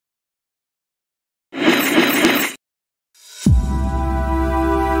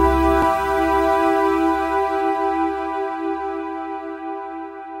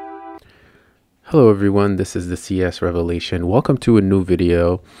Hello everyone, this is the CS Revelation. Welcome to a new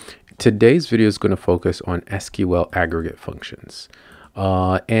video. Today's video is going to focus on SQL aggregate functions.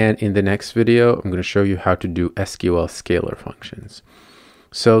 And in the next video, I'm going to show you how to do SQL scalar functions.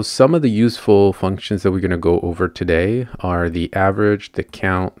 So some of the useful functions that we're going to go over today are the average, the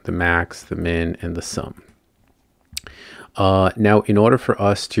count, the max, the min, and the sum. Now, in order for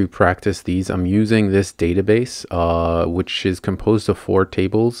us to practice these, I'm using this database, which is composed of 4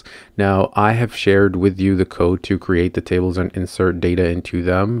 tables. Now, I have shared with you the code to create the tables and insert data into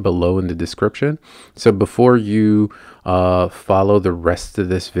them below in the description. So before you follow the rest of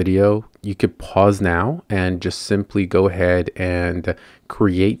this video, you could pause now and just simply go ahead and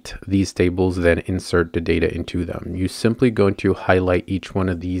create these tables, then insert the data into them. You're simply going to highlight each one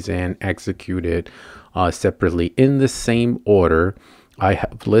of these and execute it separately in the same order. I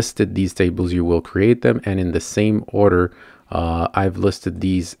have listed these tables, you will create them, and in the same order I've listed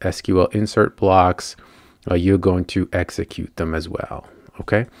these SQL insert blocks. You're going to execute them as well.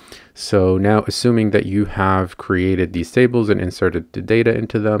 Okay, so now assuming that you have created these tables and inserted the data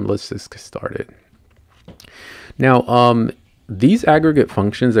into them, let's just get started. Now these aggregate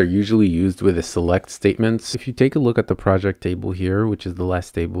functions are usually used with the select statements. If you take a look at the project table here, which is the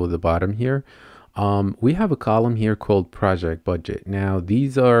last table at the bottom here, we have a column here called project budget. Now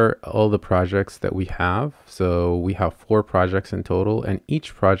these are all the projects that we have. So we have 4 projects in total, and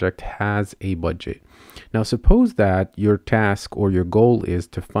each project has a budget. Now suppose that your task or your goal is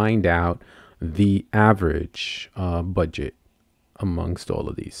to find out the average budget amongst all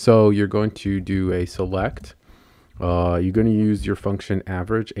of these. So you're going to do a select. You're going to use your function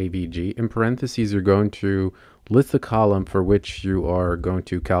average, AVG. In parentheses, you're going to list the column for which you are going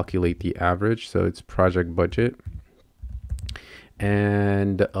to calculate the average. So it's project budget.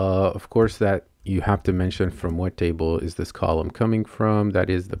 And of course, that you have to mention from what table is this column coming from. That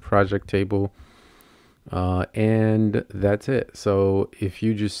is the project table. And that's it. So if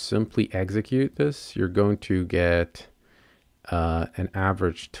you just simply execute this, you're going to get an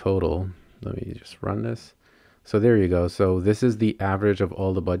average total. Let me just run this. So there you go. So this is the average of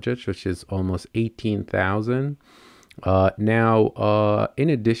all the budgets, which is almost 18,000. Now, in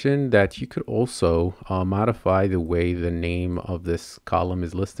addition, that you could also modify the way the name of this column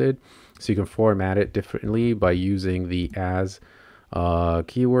is listed. So you can format it differently by using the as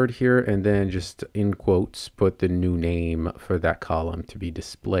keyword here, and then just in quotes, put the new name for that column to be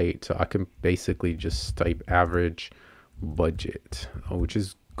displayed. So I can basically just type average budget, which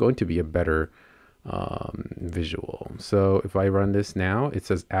is going to be a better visual. So if I run this now, it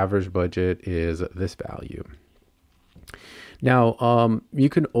says average budget is this value. Now you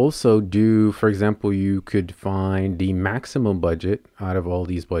can also do, for example, you could find the maximum budget out of all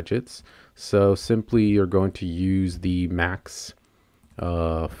these budgets. So simply you're going to use the max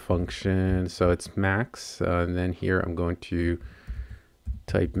function. So it's max, and then here I'm going to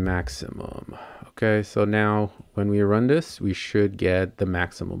type maximum. Okay, so now when we run this, we should get the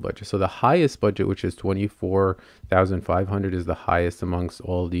maximum budget. So the highest budget, which is 24,500, is the highest amongst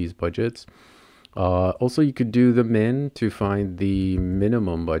all these budgets. Also, you could do the min to find the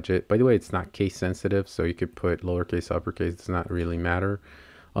minimum budget. By the way, it's not case sensitive, so you could put lowercase, uppercase, does not really matter.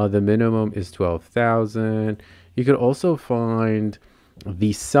 The minimum is 12,000. You could also find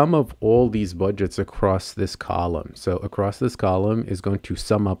the sum of all these budgets across this column. So across this column is going to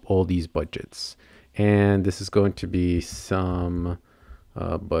sum up all these budgets, and this is going to be sum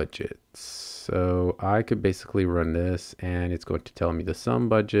budgets. So I could basically run this, and it's going to tell me the sum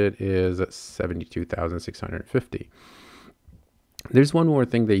budget is 72,650. There's one more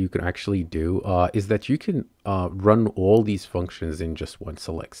thing that you can actually do, is that you can run all these functions in just one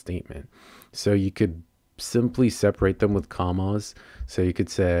select statement. So you could simply separate them with commas. So you could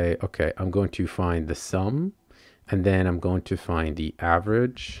say, okay, I'm going to find the sum, and then I'm going to find the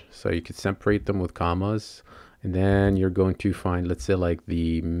average. So you could separate them with commas, and then you're going to find, let's say, like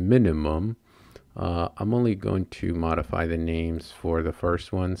the minimum. I'm only going to modify the names for the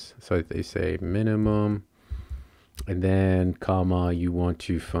first ones. So they say minimum, and then comma, you want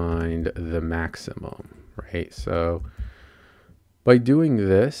to find the maximum, right? So by doing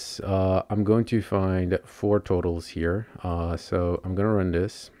this, I'm going to find 4 totals here. So I'm going to run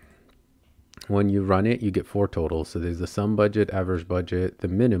this. When you run it, you get 4 totals. So there's the sum budget, average budget, the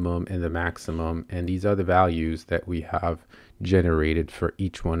minimum, and the maximum. And these are the values that we have generated for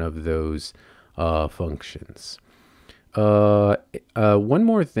each one of those functions. One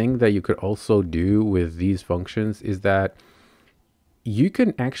more thing that you could also do with these functions is that you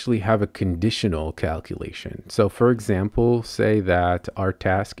can actually have a conditional calculation. So for example, say that our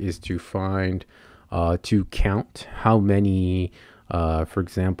task is to find, to count how many for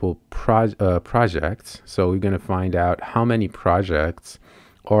example, projects. So we're going to find out how many projects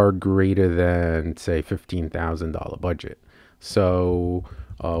are greater than, say, $15,000 budget. So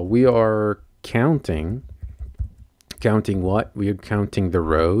we are counting what? We are counting the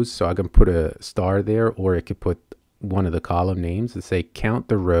rows. So I can put a star there, or I could put one of the column names and say count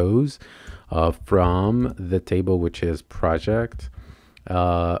the rows from the table, which is project,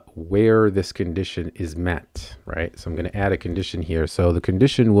 where this condition is met, right? So I'm going to add a condition here. So the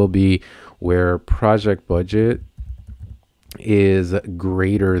condition will be where project budget is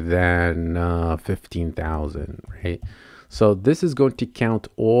greater than 15,000, right? So this is going to count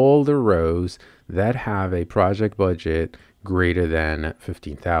all the rows that have a project budget greater than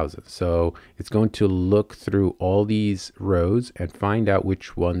 15,000. So it's going to look through all these rows and find out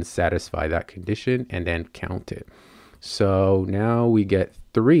which ones satisfy that condition and then count it. So now we get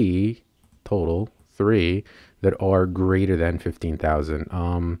three total, three that are greater than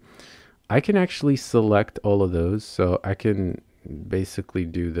 15,000. I can actually select all of those. So I can basically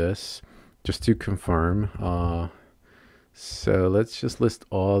do this just to confirm. So let's just list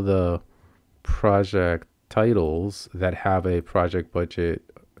all the project titles that have a project budget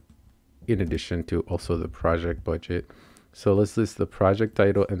in addition to also the project budget. So let's list the project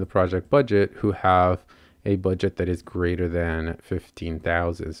title and the project budget who have a budget that is greater than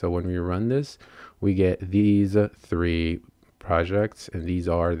 15,000. So when we run this, we get these three projects, and these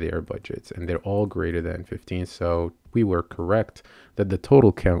are their budgets, and they're all greater than 15. So we were correct that the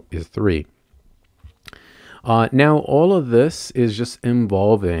total count is 3. Now all of this is just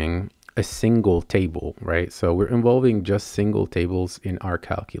involving a single table, right? So we're involving just single tables in our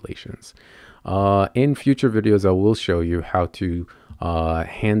calculations. In future videos, I will show you how to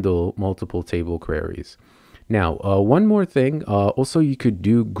handle multiple table queries. Now, one more thing, also you could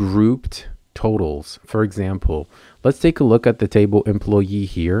do grouped totals. For example, let's take a look at the table employee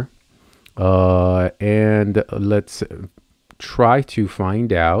here, and let's try to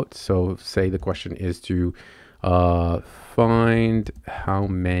find out. So say the question is to find how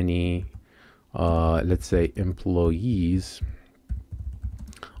many, let's say, employees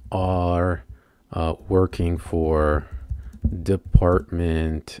are working for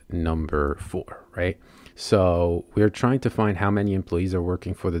department number 4, right? So we're trying to find how many employees are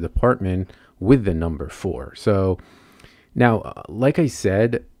working for the department with the number 4. So now, like I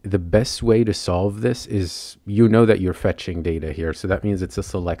said, the best way to solve this is, you know that you're fetching data here. So that means it's a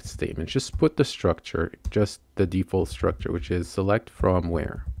select statement. Just put the structure, just the default structure, which is select from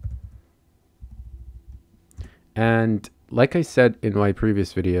where. And like I said in my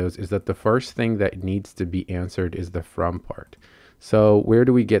previous videos, is that the first thing that needs to be answered is the from part. So where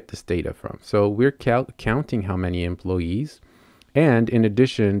do we get this data from? So we're counting how many employees. And in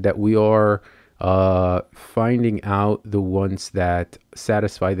addition, that we are finding out the ones that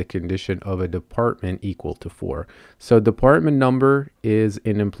satisfy the condition of a department equal to 4. So department number is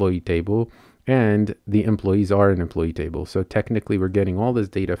an employee table, and the employees are an employee table. So technically we're getting all this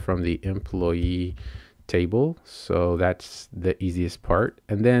data from the employee table. So that's the easiest part.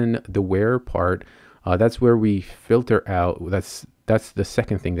 And then the where part, that's where we filter out. That's the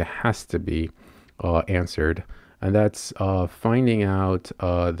second thing that has to be answered. And that's finding out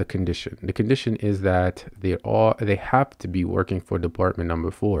the condition. The condition is that they have to be working for department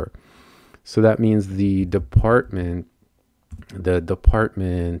number 4. So that means the department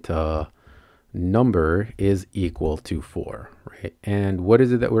number is equal to 4, right? And what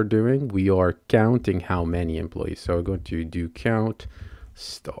is it that we're doing? We are counting how many employees. So we're going to do count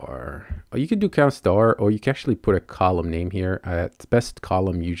star. Or you can do count star, or you can actually put a column name here. Its best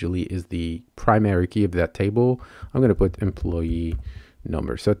column usually is the primary key of that table. I'm going to put employee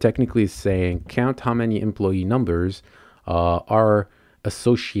number. So technically it's saying count how many employee numbers are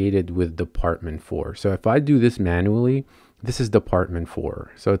associated with department 4. So if I do this manually, this is department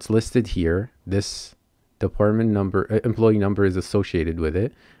 4. So it's listed here. This department number, employee number is associated with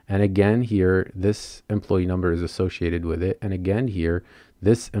it. And again here, this employee number is associated with it. And again here,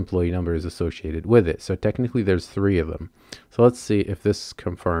 this employee number is associated with it. So technically there's 3 of them. So let's see if this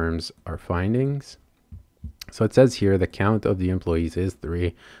confirms our findings. So it says here the count of the employees is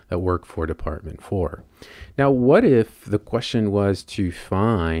 3 that work for department 4. Now, what if the question was to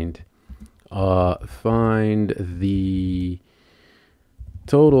find the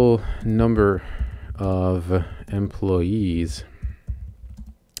total number of employees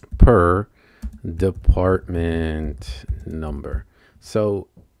per department number? So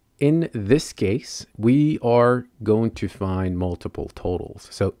in this case, we are going to find multiple totals.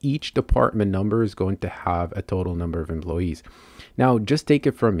 So each department number is going to have a total number of employees. Now, just take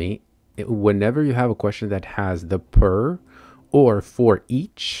it from me. Whenever you have a question that has the per or for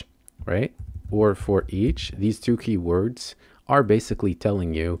each, right? Or for each, these two keywords are basically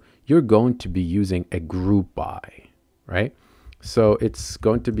telling you you're going to be using a group by, right? So it's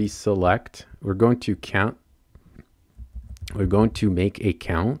going to be select. We're going to count. We're going to make a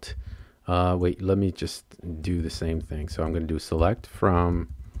count. Wait, let me just do the same thing. So I'm going to do select from,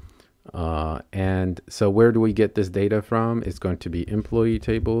 and so where do we get this data from? It's going to be employee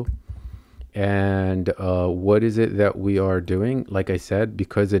table. And what is it that we are doing? Like I said,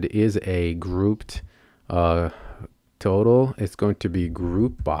 because it is a grouped total, it's going to be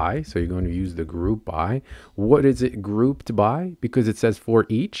group by. So you're going to use the group by. What is it grouped by? Because it says for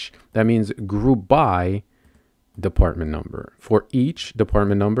each, that means group by department number. For each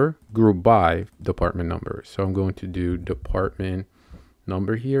department number, group by department number. So I'm going to do department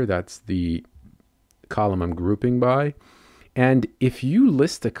number here. That's the column I'm grouping by. And if you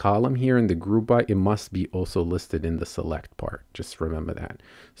list a column here in the group by, it must be also listed in the select part. Just remember that.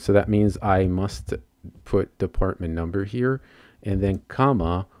 So that means I must put department number here and then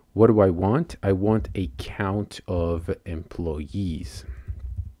comma. What do I want? I want a count of employees.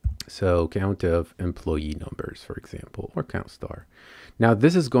 So count of employee numbers, for example, or count star. Now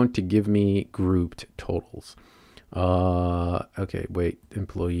this is going to give me grouped totals. Okay, wait,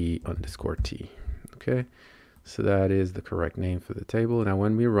 employee underscore T. Okay. So that is the correct name for the table. Now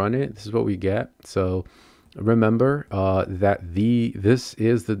when we run it, this is what we get. So remember that this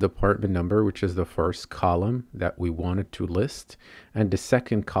is the department number, which is the first column that we wanted to list. And the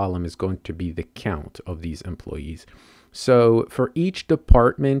second column is going to be the count of these employees. So for each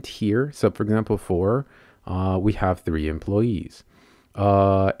department here, so for example, we have 3 employees.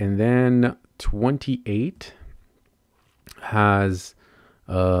 And then 28 has,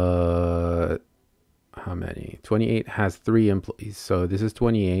 how many? 28 has 3 employees. So this is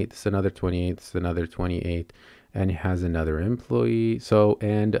 28, this is another 28, this is another 28, and it has another employee. So,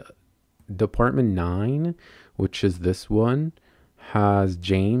 and department 9, which is this one, has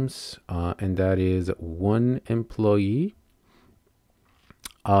James, and that is 1 employee.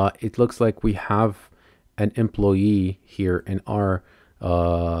 It looks like we have an employee here in our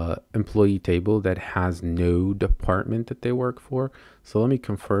employee table that has no department that they work for. So let me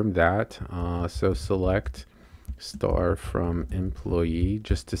confirm that. So select star from employee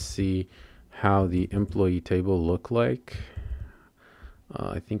just to see how the employee table look like.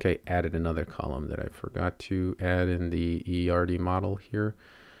 I think I added another column that I forgot to add in the ERD model here.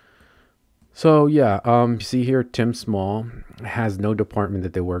 So yeah, see here, Tim Small has no department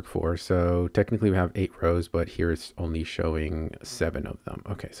that they work for. So technically we have 8 rows, but here it's only showing 7 of them.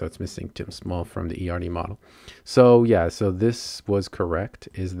 Okay, so it's missing Tim Small from the ERD model. So yeah, so this was correct,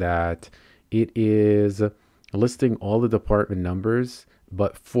 is that it is listing all the department numbers,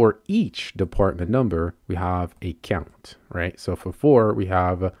 but for each department number, we have a count, right? So for 4, we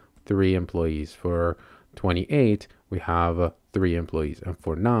have 3 employees. For 28, we have 3 employees, and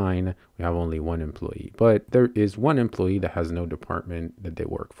for 9 we have only 1 employee, but there is 1 employee that has no department that they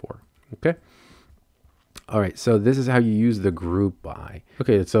work for. Okay, all right, so this is how you use the group by.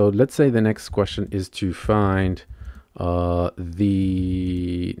 Okay, so let's say the next question is to find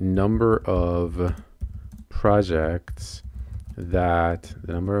the number of projects that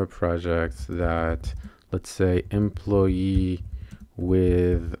let's say employee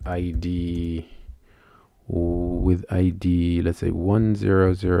with ID let's say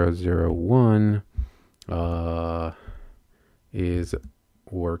 10001 is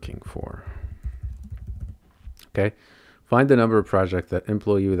working for. Okay, find the number of projects that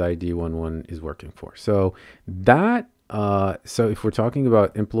employee with ID 11 is working for. So that so if we're talking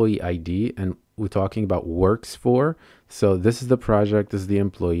about employee ID and we're talking about works for, so this is the project, this is the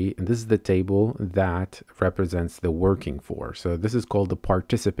employee, and this is the table that represents the working for. So this is called the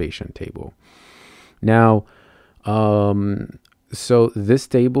participation table. Now, so this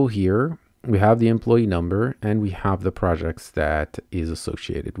table here, we have the employee number and we have the projects that is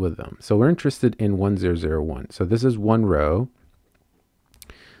associated with them. So we're interested in 1001. So this is 1 row.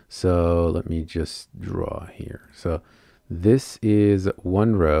 So let me just draw here. So this is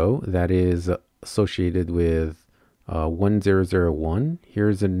 1 row that is associated with 1001.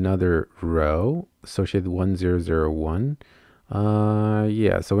 Here's another row associated with 1001.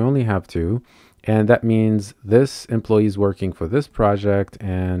 Yeah, so we only have 2. And that means this employee is working for this project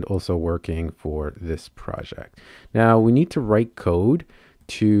and also working for this project. Now we need to write code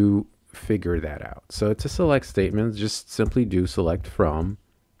to figure that out. So it's a select statement, just simply do select from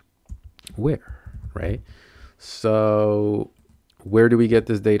where, right? So Where do we get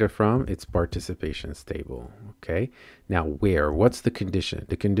this data from? It's participations table. Okay. Now where? What's the condition?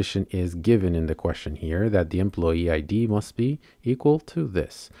 The condition is given in the question here that the employee ID must be equal to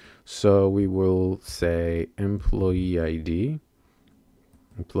this. So we will say employee ID,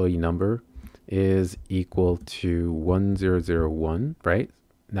 employee number, is equal to 1001, right?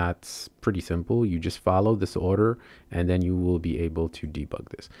 That's pretty simple. You just follow this order and then you will be able to debug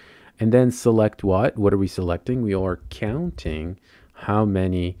this. And then select what? What are we selecting? We are counting how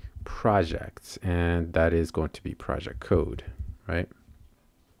many projects, and that is going to be project code, right?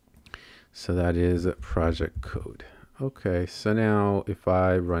 So that is project code. Okay, so now if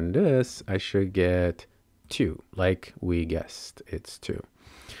I run this, I should get 2, like we guessed, it's 2.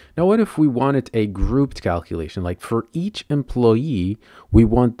 Now, what if we wanted a grouped calculation? Like for each employee, we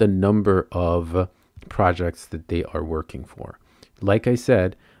want the number of projects that they are working for. Like I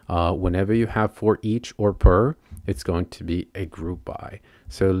said, whenever you have for each or per, it's going to be a group by.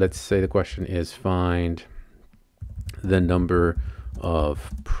 So let's say the question is find the number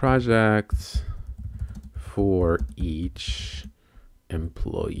of projects for each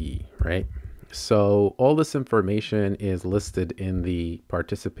employee, right? So all this information is listed in the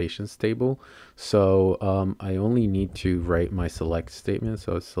participations table. So I only need to write my select statement.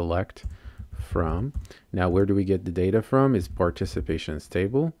 So select from. Now, where do we get the data from? Is participations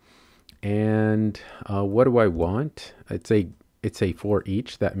table. And what do I want? It's a for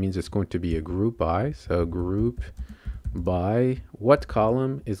each. That means it's going to be a group by. So group by what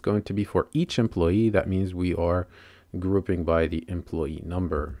column is going to be for each employee? That means we are grouping by the employee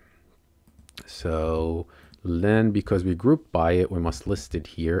number. So then because we group by it, we must list it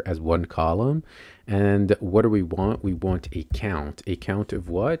here as one column. And what do we want? We want a count. A count of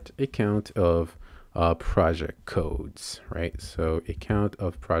what? A count of project codes, right? So a count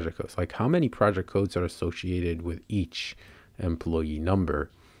of project codes, like how many project codes are associated with each employee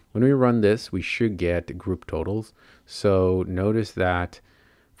number. When we run this, we should get group totals. So notice that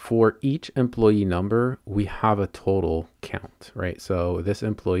for each employee number, we have a total count, right? So this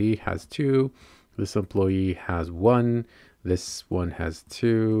employee has 2, this employee has 1, this one has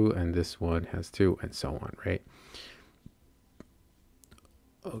 2, and this one has 2, and so on, right?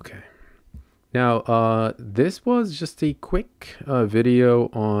 Okay. Now, this was just a quick video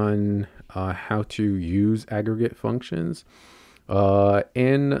on how to use aggregate functions.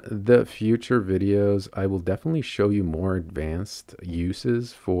 In the future videos, I will definitely show you more advanced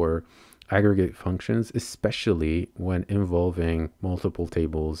uses for aggregate functions, especially when involving multiple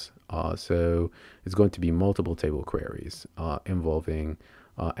tables. So it's going to be multiple table queries involving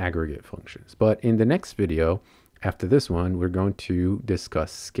aggregate functions. But in the next video, after this one, we're going to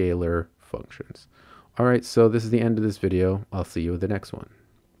discuss scalar functions. All right, so this is the end of this video. I'll see you in the next one.